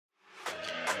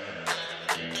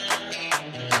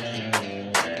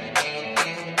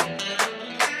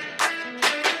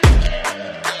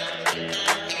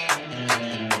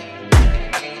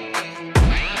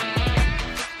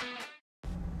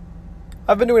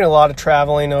I've been doing a lot of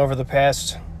traveling over the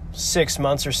past 6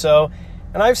 months or so,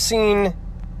 and I've seen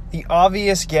the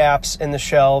obvious gaps in the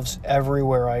shelves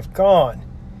everywhere I've gone.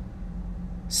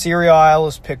 Cereal aisle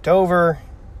is picked over,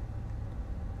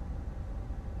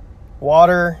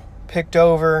 water picked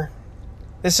over.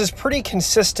 This is pretty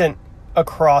consistent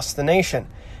across the nation.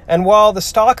 And while the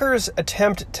stockers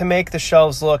attempt to make the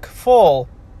shelves look full,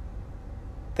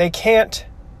 they can't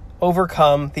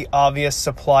overcome the obvious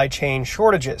supply chain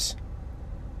shortages.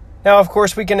 Now, of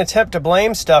course, we can attempt to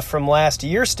blame stuff from last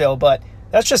year still, but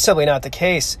that's just simply not the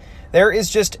case. There is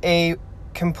just a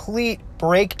complete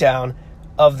breakdown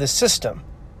of the system.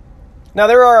 Now,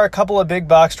 there are a couple of big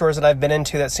box stores that I've been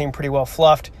into that seem pretty well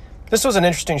fluffed. This was an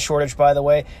interesting shortage, by the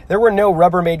way. There were no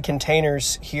Rubbermaid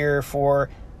containers here for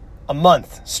a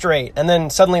month straight, and then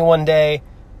suddenly one day,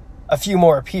 a few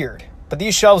more appeared. But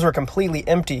these shelves were completely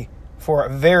empty for a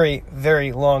very,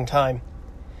 very long time.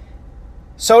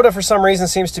 Soda, for some reason,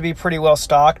 seems to be pretty well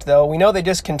stocked, though. We know they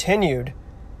discontinued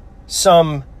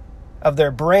some of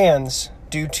their brands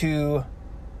due to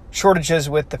shortages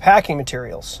with the packing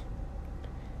materials.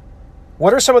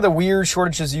 What are some of the weird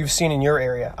shortages you've seen in your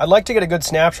area? I'd like to get a good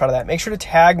snapshot of that. Make sure to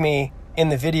tag me in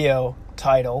the video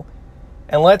title,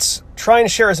 and let's try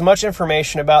and share as much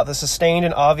information about the sustained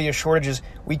and obvious shortages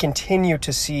we continue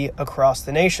to see across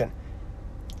the nation.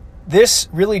 This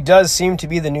really does seem to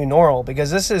be the new normal, because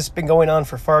this has been going on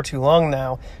for far too long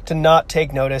now to not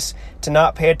take notice, to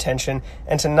not pay attention,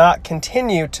 and to not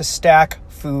continue to stack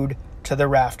food to the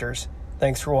rafters.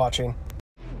 Thanks for watching.